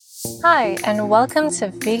Hi, and welcome to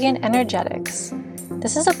Vegan Energetics.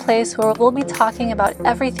 This is a place where we'll be talking about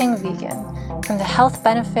everything vegan, from the health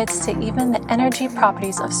benefits to even the energy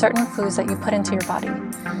properties of certain foods that you put into your body.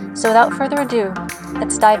 So without further ado,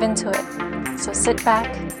 let's dive into it. So sit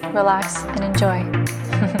back, relax, and enjoy.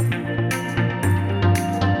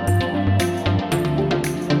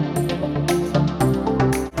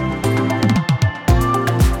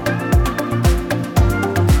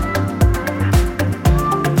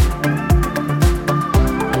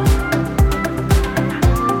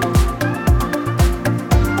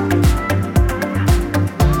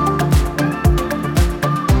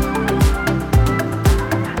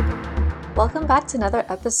 Welcome back to another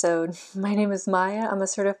episode. My name is Maya. I'm a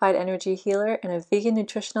certified energy healer and a vegan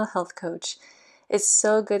nutritional health coach. It's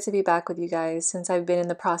so good to be back with you guys since I've been in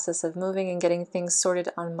the process of moving and getting things sorted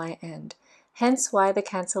on my end. Hence why the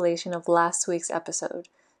cancellation of last week's episode.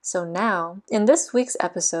 So now, in this week's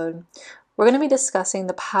episode, we're going to be discussing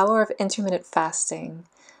the power of intermittent fasting.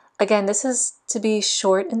 Again, this is to be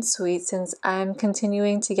short and sweet since I'm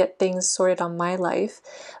continuing to get things sorted on my life,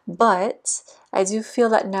 but I do feel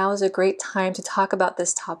that now is a great time to talk about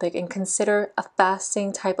this topic and consider a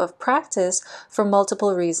fasting type of practice for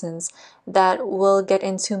multiple reasons that we'll get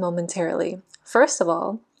into momentarily. First of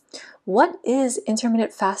all, what is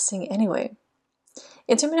intermittent fasting anyway?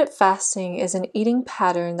 Intermittent fasting is an eating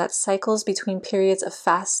pattern that cycles between periods of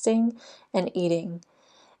fasting and eating.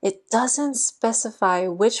 It doesn't specify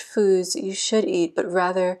which foods you should eat, but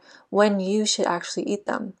rather when you should actually eat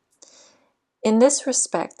them. In this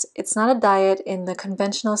respect, it's not a diet in the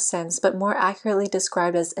conventional sense, but more accurately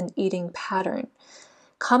described as an eating pattern.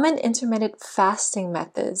 Common intermittent fasting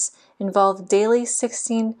methods involve daily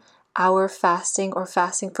 16-hour fasting or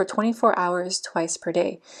fasting for 24 hours twice per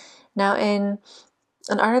day. Now, in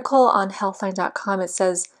an article on healthline.com, it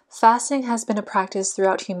says, fasting has been a practice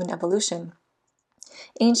throughout human evolution.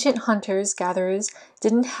 Ancient hunters-gatherers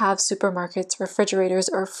didn't have supermarkets, refrigerators,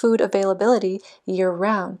 or food availability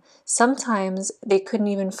year-round. Sometimes they couldn't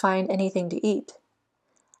even find anything to eat.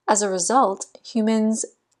 As a result, humans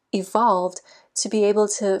evolved to be able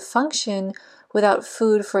to function without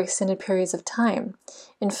food for extended periods of time.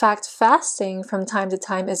 In fact, fasting from time to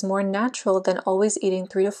time is more natural than always eating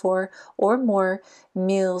 3 to 4 or more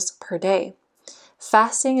meals per day.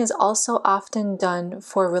 Fasting is also often done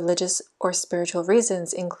for religious or spiritual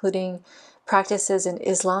reasons, including practices in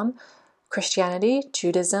Islam, Christianity,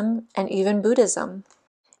 Judaism, and even Buddhism.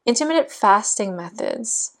 Intermittent fasting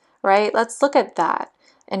methods, right? Let's look at that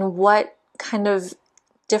and what kind of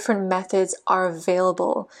different methods are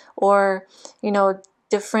available, or,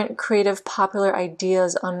 different creative popular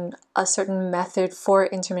ideas on a certain method for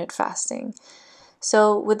intermittent fasting.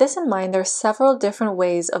 So with this in mind, there are several different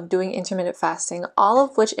ways of doing intermittent fasting, all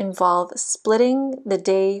of which involve splitting the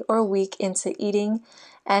day or week into eating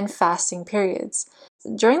and fasting periods.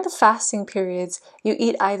 During the fasting periods, you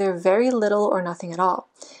eat either very little or nothing at all.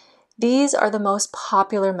 These are the most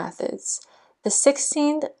popular methods. The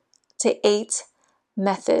 16 to 8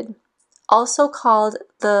 method, also called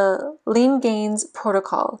the Lean Gains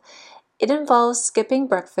Protocol. It involves skipping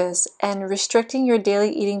breakfast and restricting your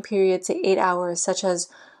daily eating period to 8 hours, such as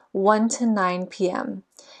 1 to 9 p.m.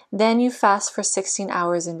 Then you fast for 16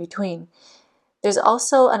 hours in between. There's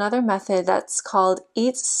also another method that's called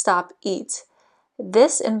Eat, Stop, Eat.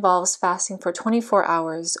 This involves fasting for 24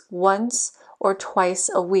 hours, once or twice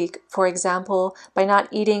a week, for example, by not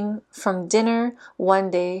eating from dinner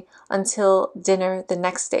one day until dinner the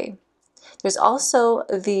next day. There's also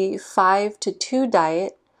the 5 to 2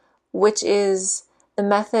 diet, which is the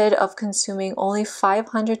method of consuming only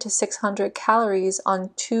 500 to 600 calories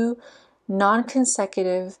on 2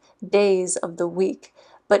 non-consecutive days of the week,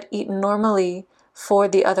 but eat normally for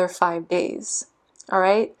the other 5 days. All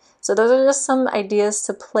right? So those are just some ideas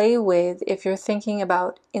to play with if you're thinking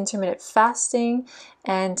about intermittent fasting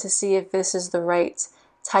and to see if this is the right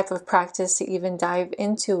type of practice to even dive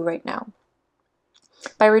into right now.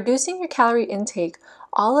 By reducing your calorie intake,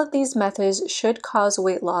 all of these methods should cause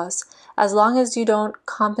weight loss as long as you don't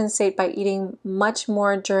compensate by eating much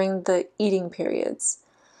more during the eating periods.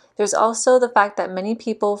 There's also the fact that many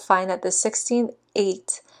people find that the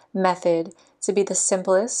 16-8 method to be the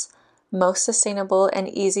simplest, most sustainable, and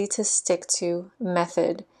easy to stick to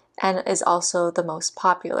method, and is also the most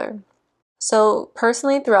popular. So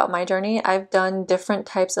personally, throughout my journey, I've done different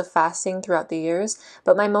types of fasting throughout the years,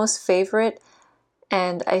 but my most favorite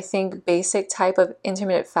and I think basic type of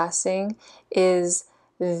intermittent fasting is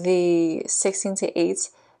the 16 to 8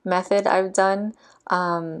 method I've done,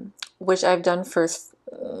 which I've done for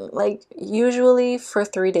like usually for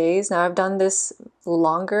 3 days. Now I've done this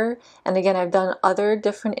longer, and again, I've done other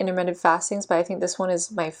different intermittent fastings, but I think this one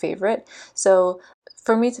is my favorite. So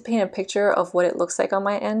for me to paint a picture of what it looks like on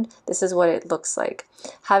my end, this is what it looks like.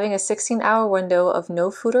 Having a 16-hour window of no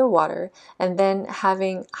food or water, and then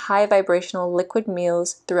having high vibrational liquid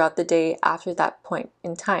meals throughout the day after that point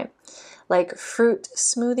in time, like fruit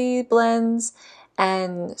smoothie blends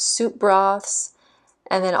and soup broths,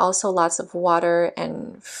 and then also lots of water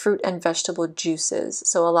and fruit and vegetable juices,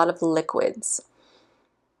 so a lot of liquids.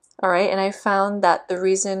 All right, and I found that the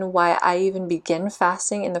reason why I even begin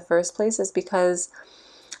fasting in the first place is because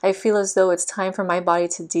I feel as though it's time for my body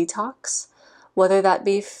to detox, whether that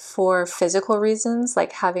be for physical reasons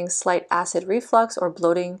like having slight acid reflux or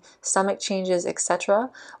bloating, stomach changes, etc.,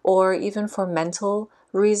 or even for mental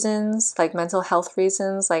reasons, like mental health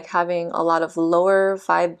reasons, like having a lot of lower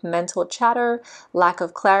vibe mental chatter, lack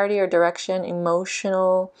of clarity or direction,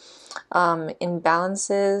 emotional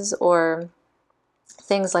imbalances, or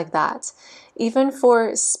things like that. Even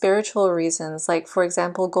for spiritual reasons, like for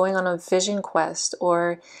example, going on a vision quest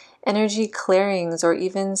or energy clearings, or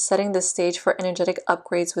even setting the stage for energetic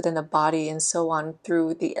upgrades within the body and so on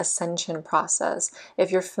through the ascension process,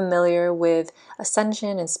 if you're familiar with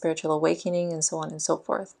ascension and spiritual awakening and so on and so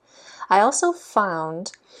forth. I also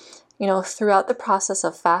found, throughout the process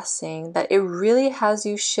of fasting, that it really has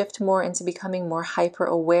you shift more into becoming more hyper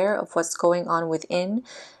aware of what's going on within,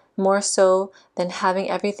 more so than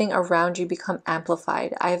having everything around you become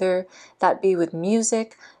amplified, either that be with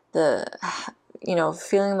music,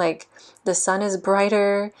 feeling like the sun is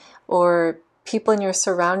brighter, or people in your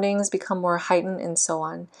surroundings become more heightened, and so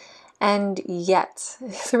on. And yet,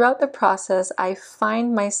 throughout the process, I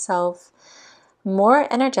find myself more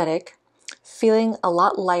energetic, feeling a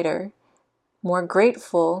lot lighter, more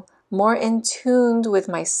grateful, more in tune with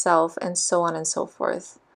myself, and so on and so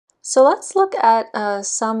forth. So let's look at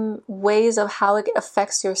some ways of how it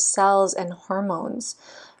affects your cells and hormones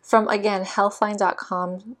from, again,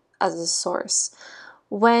 healthline.com as a source.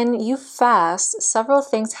 When you fast, several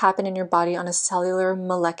things happen in your body on a cellular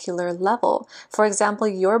molecular level. For example,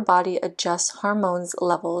 your body adjusts hormones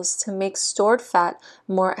levels to make stored fat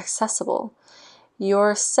more accessible.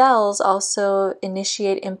 Your cells also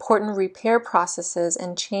initiate important repair processes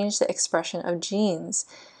and change the expression of genes.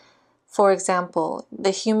 For example,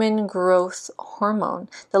 the human growth hormone.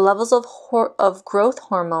 The levels of growth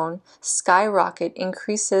hormone skyrocket,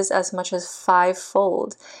 increases as much as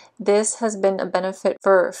 5-fold. This has been a benefit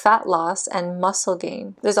for fat loss and muscle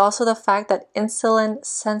gain. There's also the fact that insulin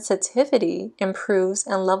sensitivity improves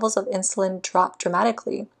and levels of insulin drop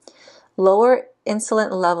dramatically. Lower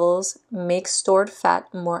insulin levels make stored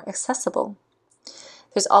fat more accessible.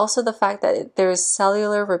 There's also the fact that there is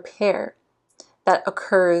cellular repair that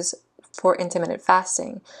occurs for intermittent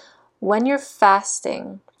fasting. When you're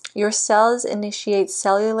fasting, your cells initiate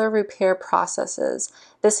cellular repair processes.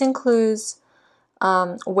 This includes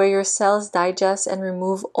where your cells digest and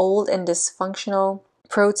remove old and dysfunctional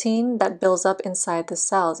protein that builds up inside the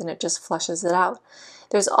cells, and it just flushes it out.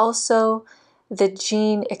 There's also the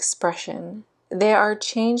gene expression. There are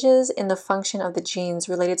changes in the function of the genes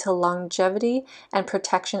related to longevity and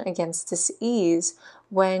protection against disease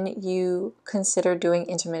when you consider doing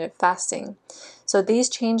intermittent fasting. So these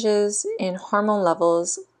changes in hormone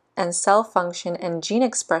levels and cell function and gene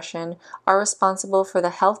expression are responsible for the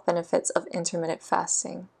health benefits of intermittent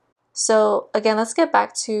fasting. So again, let's get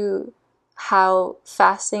back to how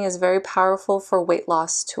fasting is very powerful for weight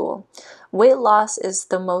loss tool. Weight loss is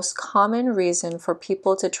the most common reason for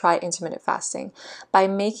people to try intermittent fasting. By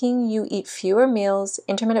making you eat fewer meals,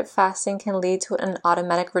 intermittent fasting can lead to an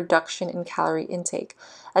automatic reduction in calorie intake.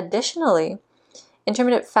 Additionally,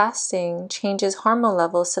 intermittent fasting changes hormone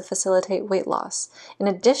levels to facilitate weight loss. In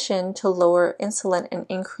addition to lower insulin and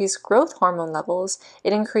increased growth hormone levels,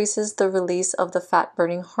 it increases the release of the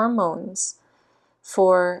fat-burning hormones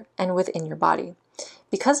for and within your body.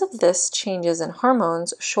 Because of this changes in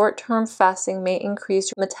hormones, short-term fasting may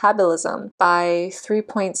increase your metabolism by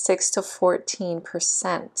 3.6 to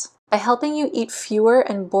 14%. By helping you eat fewer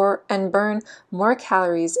and burn more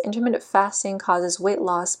calories, intermittent fasting causes weight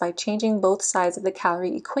loss by changing both sides of the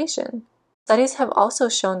calorie equation. Studies have also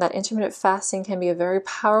shown that intermittent fasting can be a very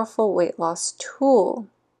powerful weight loss tool.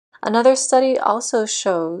 Another study also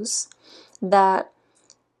shows that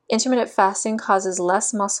intermittent fasting causes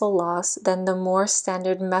less muscle loss than the more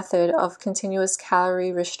standard method of continuous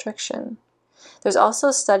calorie restriction. There's also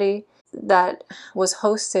a study that was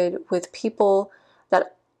hosted with people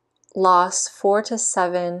that lost 4 to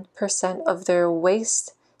 7% of their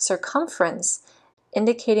waist circumference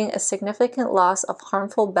indicating a significant loss of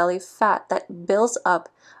harmful belly fat that builds up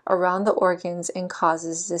around the organs and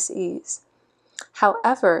causes disease.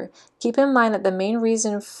 However, keep in mind that the main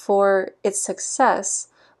reason for its success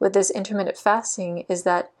with this intermittent fasting is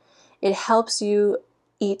that it helps you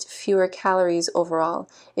eat fewer calories overall.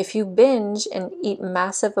 If you binge and eat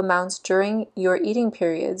massive amounts during your eating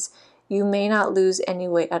periods, you may not lose any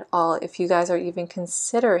weight at all if you guys are even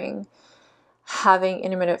considering having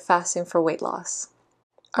intermittent fasting for weight loss.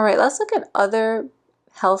 All right, let's look at other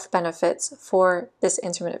health benefits for this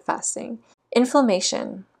intermittent fasting.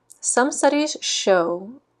 Inflammation. Some studies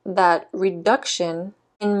show that reduction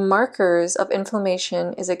in markers of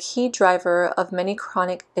inflammation is a key driver of many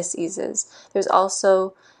chronic diseases. There's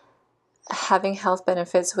also having health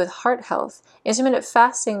benefits with heart health. Intermittent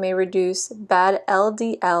fasting may reduce bad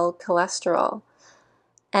LDL cholesterol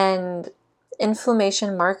and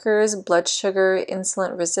inflammation markers, blood sugar,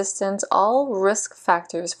 insulin resistance, all risk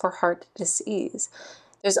factors for heart disease.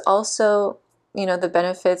 There's also, the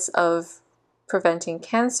benefits of preventing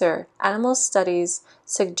cancer. Animal studies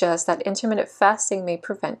suggest that intermittent fasting may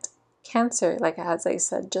prevent cancer, as I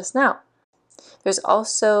said just now. There's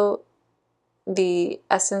also the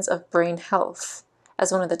essence of brain health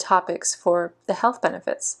as one of the topics for the health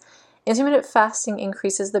benefits. Intermittent fasting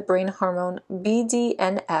increases the brain hormone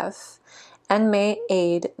BDNF and may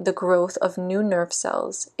aid the growth of new nerve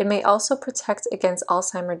cells. It may also protect against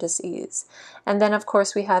Alzheimer's disease. And then, of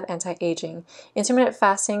course, we have anti-aging. Intermittent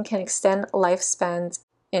fasting can extend lifespans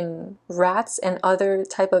in rats and other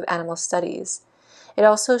type of animal studies. It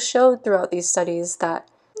also showed throughout these studies that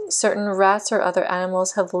certain rats or other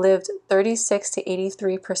animals have lived 36 to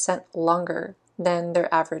 83% longer than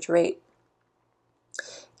their average rate.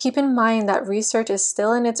 Keep in mind that research is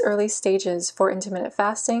still in its early stages for intermittent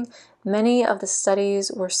fasting. Many of the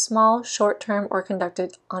studies were small, short-term, or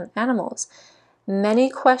conducted on animals. Many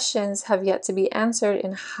questions have yet to be answered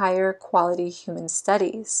in higher quality human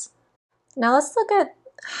studies. Now let's look at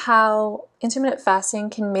how intermittent fasting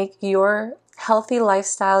can make your healthy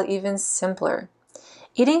lifestyle even simpler.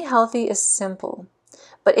 Eating healthy is simple,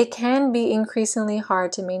 but it can be increasingly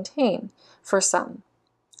hard to maintain for some,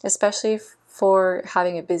 especially for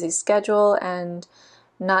having a busy schedule and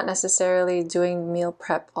not necessarily doing meal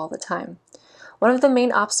prep all the time. One of the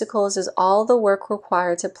main obstacles is all the work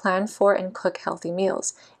required to plan for and cook healthy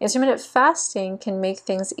meals. Intermittent fasting can make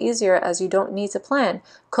things easier as you don't need to plan,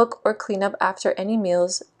 cook, or clean up after any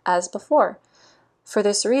meals as before. For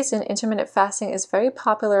this reason, intermittent fasting is very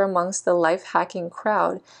popular amongst the life-hacking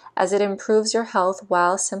crowd as it improves your health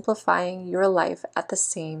while simplifying your life at the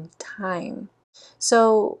same time.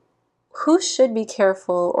 So, who should be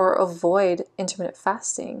careful or avoid intermittent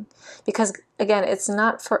fasting? Because again, it's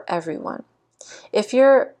not for everyone. If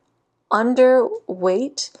you're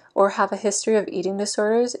underweight or have a history of eating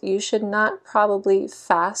disorders, you should not probably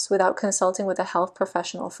fast without consulting with a health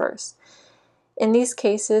professional first. In these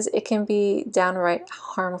cases, it can be downright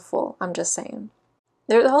harmful, I'm just saying.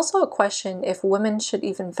 There's also a question if women should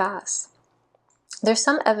even fast. There's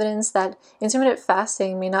some evidence that intermittent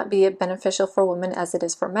fasting may not be beneficial for women as it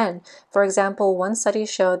is for men. For example, one study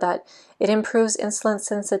showed that it improves insulin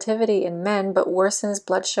sensitivity in men but worsens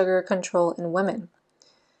blood sugar control in women.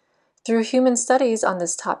 Through human studies on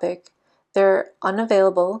this topic, they're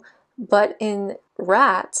unavailable, but in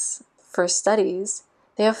rats, for studies,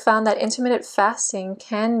 they have found that intermittent fasting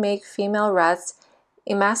can make female rats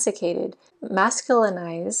emaciated,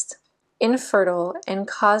 masculinized, infertile, and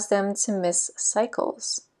cause them to miss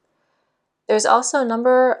cycles. There's also a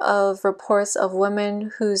number of reports of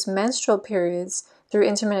women whose menstrual periods through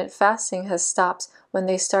intermittent fasting has stopped when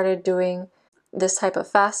they started doing this type of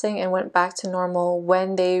fasting and went back to normal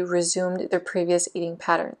when they resumed their previous eating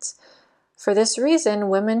patterns. For this reason,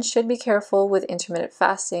 women should be careful with intermittent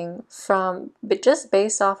fasting but just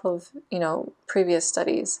based off of, previous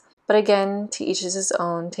studies. But again, to each is his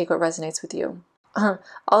own, take what resonates with you.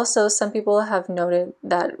 Also, some people have noted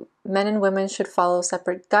that men and women should follow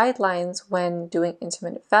separate guidelines when doing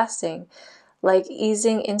intermittent fasting, like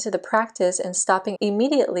easing into the practice and stopping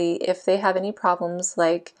immediately if they have any problems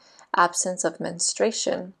like absence of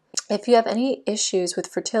menstruation. If you have any issues with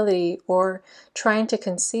fertility or trying to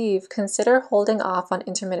conceive, consider holding off on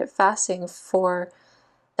intermittent fasting for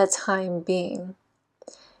the time being.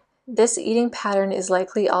 This eating pattern is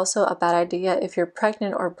likely also a bad idea if you're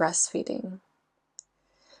pregnant or breastfeeding.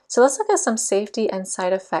 So let's look at some safety and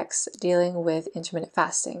side effects dealing with intermittent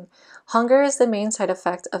fasting. Hunger is the main side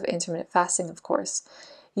effect of intermittent fasting, of course.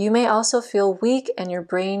 You may also feel weak and your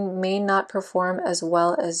brain may not perform as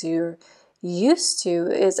well as you're used to.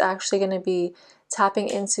 It's actually going to be tapping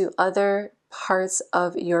into other parts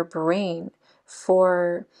of your brain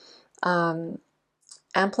for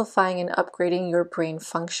amplifying and upgrading your brain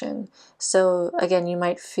function. So again, you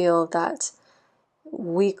might feel that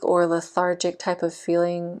weak or lethargic type of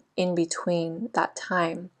feeling in between that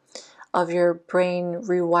time of your brain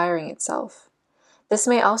rewiring itself. This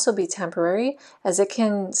may also be temporary, as it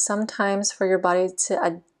can sometimes for your body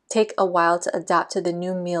to take a while to adapt to the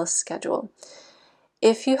new meal schedule.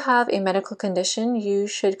 If you have a medical condition, you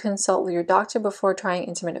should consult with your doctor before trying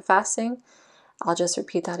intermittent fasting. I'll just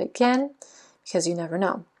repeat that again because you never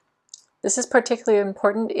know. This is particularly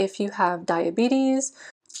important if you have diabetes,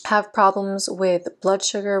 have problems with blood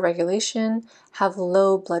sugar regulation, have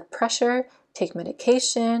low blood pressure, take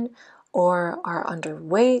medication, or are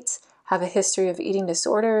underweight, have a history of eating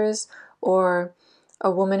disorders, or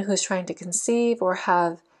a woman who's trying to conceive, or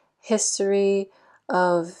have history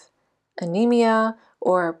of anemia,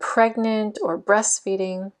 or pregnant, or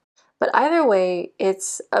breastfeeding. But either way,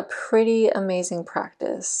 it's a pretty amazing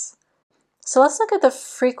practice. So let's look at the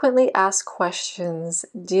frequently asked questions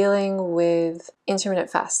dealing with intermittent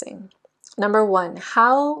fasting. Number 1,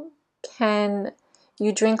 how can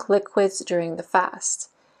you drink liquids during the fast?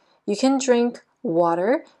 You can drink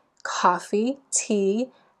water, coffee, tea,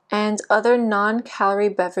 and other non-calorie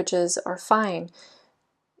beverages are fine.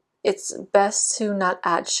 It's best to not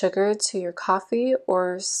add sugar to your coffee,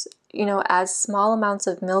 or add small amounts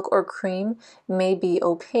of milk or cream may be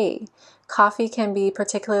okay. Coffee can be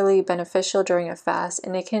particularly beneficial during a fast,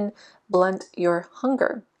 and it can blunt your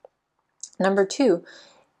hunger. Number 2,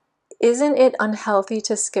 isn't it unhealthy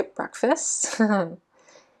to skip breakfast?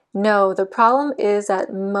 No, the problem is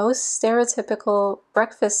that most stereotypical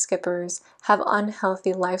breakfast skippers have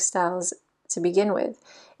unhealthy lifestyles to begin with.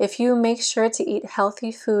 If you make sure to eat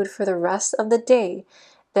healthy food for the rest of the day,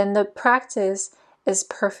 then the practice is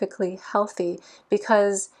perfectly healthy.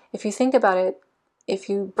 Because if you think about it, if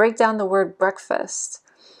you break down the word breakfast,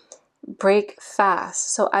 break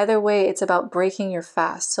fast. So either way, it's about breaking your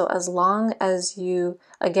fast. So as long as you,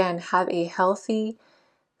 again, have a healthy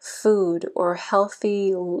food or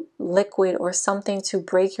healthy liquid or something to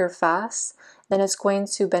break your fast, then it's going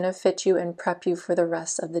to benefit you and prep you for the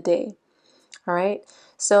rest of the day. All right.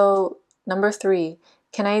 So number 3,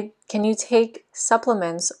 can you take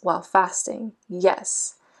supplements while fasting?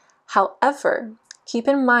 Yes. However, keep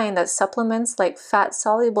in mind that supplements like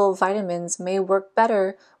fat-soluble vitamins may work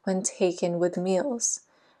better when taken with meals.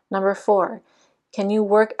 Number 4, can you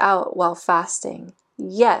work out while fasting?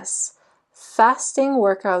 Yes. Fasting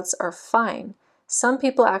workouts are fine. Some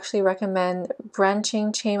people actually recommend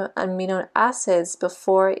branching chain amino acids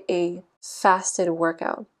before a fasted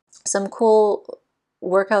workout. Some cool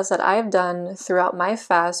workouts that I've done throughout my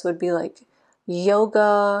fast would be like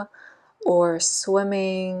yoga or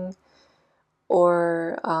swimming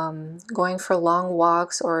or going for long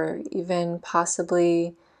walks, or even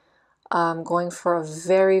possibly going for a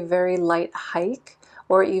very, very light hike,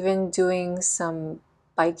 or even doing some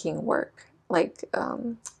biking work, like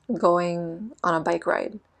going on a bike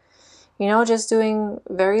ride. Just doing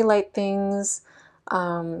very light things,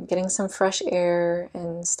 getting some fresh air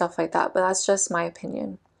and stuff like that. But that's just my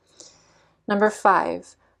opinion. Number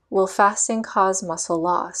 5, will fasting cause muscle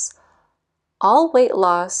loss? All weight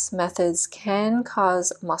loss methods can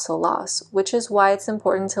cause muscle loss, which is why it's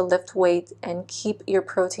important to lift weight and keep your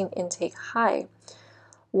protein intake high.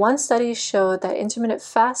 One study showed that intermittent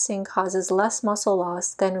fasting causes less muscle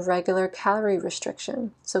loss than regular calorie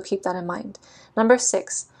restriction, so keep that in mind. Number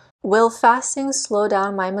 6, will fasting slow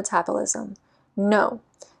down my metabolism? No.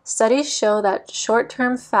 Studies show that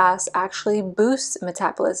short-term fasts actually boost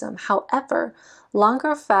metabolism. However,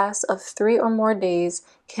 longer fasts of 3 or more days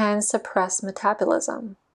can suppress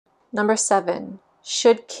metabolism. Number 7,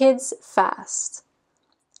 should kids fast?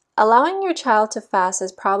 Allowing your child to fast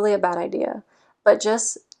is probably a bad idea, but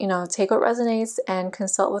just, take what resonates and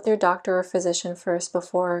consult with your doctor or physician first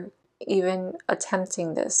before even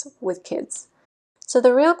attempting this with kids. So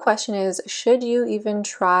the real question is, should you even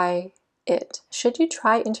try it? Should you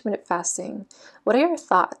try intermittent fasting? What are your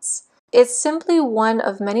thoughts? It's simply one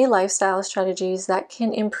of many lifestyle strategies that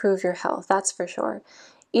can improve your health, that's for sure.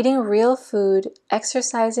 Eating real food,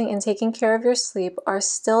 exercising, and taking care of your sleep are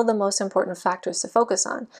still the most important factors to focus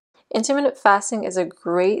on. Intermittent fasting is a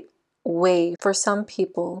great way for some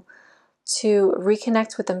people to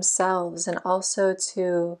reconnect with themselves and also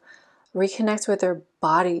to reconnect with their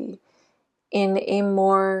body in a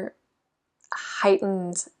more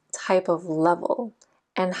heightened type of level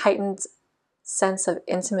and heightened sense of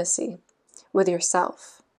intimacy with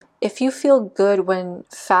yourself. If you feel good when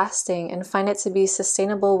fasting and find it to be a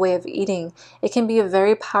sustainable way of eating, it can be a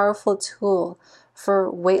very powerful tool for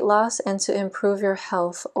weight loss and to improve your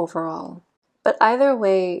health overall. But either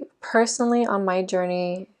way, personally on my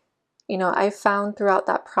journey, I found throughout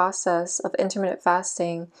that process of intermittent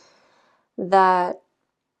fasting that,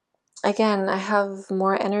 again, I have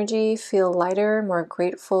more energy, feel lighter, more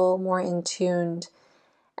grateful, more in tuned.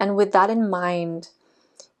 And with that in mind,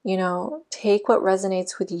 take what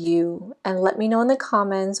resonates with you and let me know in the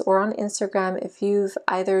comments or on Instagram if you've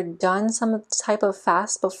either done some type of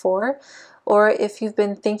fast before or if you've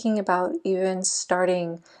been thinking about even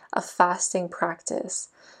starting a fasting practice.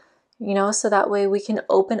 So that way we can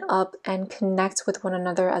open up and connect with one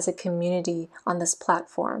another as a community on this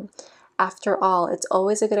platform. After all, it's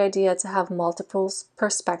always a good idea to have multiple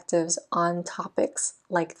perspectives on topics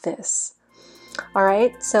like this. All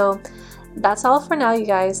right, so that's all for now, you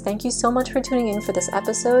guys. Thank you so much for tuning in for this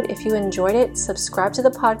episode. If you enjoyed it, subscribe to the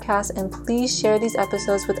podcast and please share these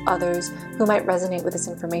episodes with others who might resonate with this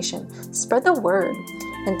information. Spread the word.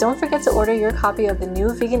 And don't forget to order your copy of the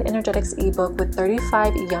new Vegan Energetics ebook with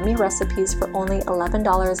 35 yummy recipes for only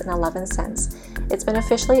 $11.11. It's been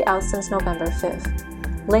officially out since November 5th.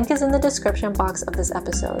 Link is in the description box of this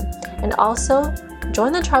episode. And also,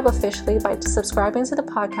 join the tribe officially by subscribing to the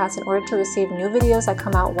podcast in order to receive new videos that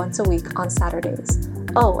come out once a week on Saturdays.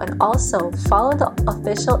 Oh, and also follow the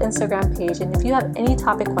official Instagram page, and if you have any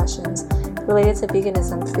topic questions related to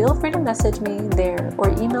veganism, feel free to message me there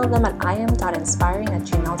or email them at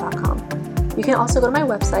im.inspiring@gmail.com. You can also go to my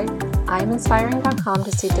website, iminspiring.com,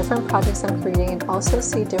 to see different projects I'm creating and also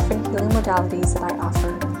see different healing modalities that I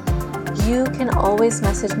offer. You can always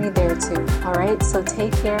message me there too, alright? So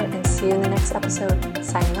take care and see you in the next episode.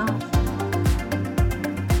 Signing off.